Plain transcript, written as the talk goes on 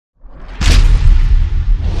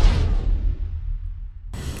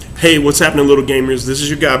Hey, what's happening, little gamers? This is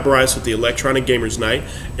your guy Bryce with the Electronic Gamers Night,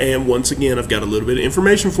 and once again, I've got a little bit of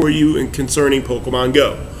information for you concerning Pokemon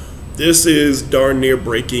Go. This is darn near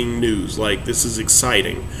breaking news. Like, this is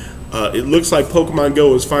exciting. It looks like Pokemon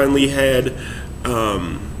Go has finally had.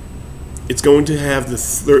 It's going to have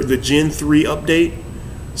the Gen 3 update.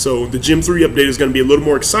 So the Gen 3 update is going to be a little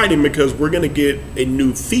more exciting because we're going to get a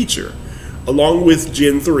new feature along with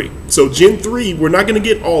Gen 3. So Gen 3, we're not going to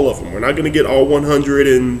get all of them. We're not going to get all 100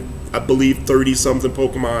 and I believe 30 something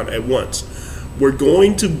Pokemon at once. We're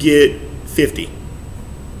going to get 50.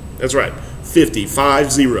 That's right, 50,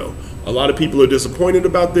 5-0. A lot of people are disappointed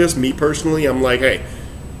about this. Me personally, I'm like, hey,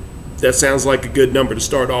 that sounds like a good number to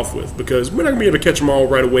start off with because we're not going to be able to catch them all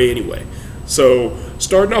right away anyway. So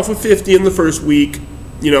starting off with 50 in the first week,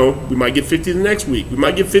 you know, we might get 50 the next week. We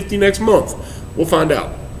might get 50 next month. We'll find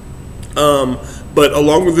out. But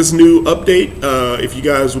along with this new update, if you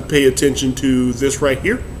guys would pay attention to this right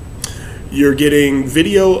here, you're getting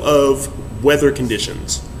video of weather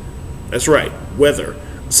conditions. That's right, weather.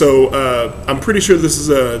 So I'm pretty sure this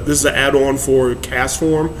is an add-on for cast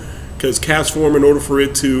form, because cast form, in order for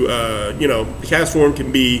it to, cast form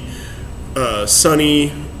can be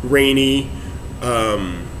sunny, rainy,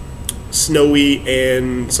 snowy,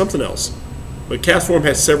 and something else. But cast form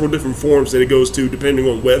has several different forms that it goes to depending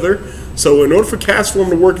on weather. So in order for cast form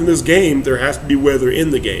to work in this game, there has to be weather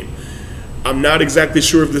in the game. I'm not exactly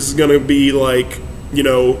sure if this is going to be like, you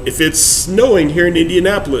know, if it's snowing here in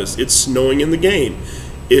Indianapolis, it's snowing in the game.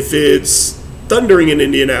 If it's thundering in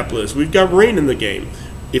Indianapolis, we've got rain in the game.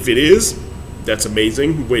 If it is, that's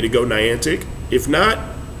amazing. Way to go, Niantic. If not,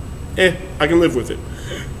 I can live with it.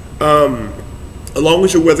 Along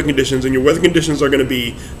with your weather conditions, and your weather conditions are going to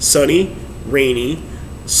be sunny, rainy,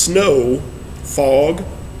 snow, fog,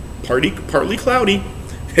 partly cloudy,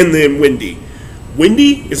 and then windy.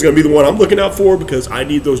 Windy is going to be the one I'm looking out for because I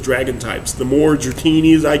need those dragon types. The more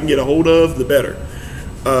Dratinis I can get a hold of, the better.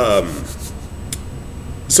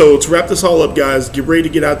 So to wrap this all up, guys, get ready to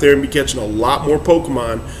get out there and be catching a lot more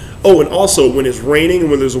Pokemon. Oh, and also when it's raining and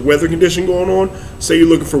when there's a weather condition going on, say you're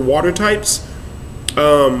looking for water types,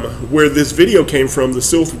 where this video came from, the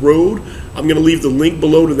Sylph Road, I'm going to leave the link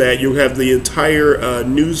below to that. You'll have the entire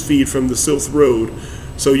news feed from the Sylph Road.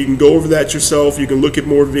 So you can go over that yourself. You can look at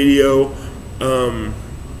more video.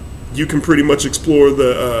 You can pretty much explore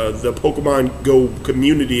the Pokemon Go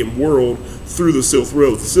community and world through the Sylph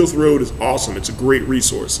Road. The Sylph Road is awesome. It's a great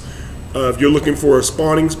resource. If you're looking for a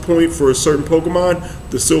spawning point for a certain Pokemon,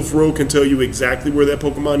 the Sylph Road can tell you exactly where that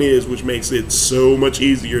Pokemon is, which makes it so much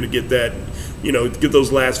easier to get that, you know, get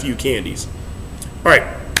those last few candies. All right,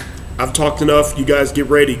 I've talked enough. You guys get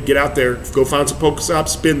ready. Get out there. Go find some Pokestops.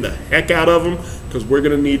 Spin the heck out of them because we're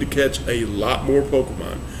going to need to catch a lot more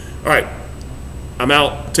Pokemon. All right, I'm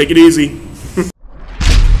out. Take it easy.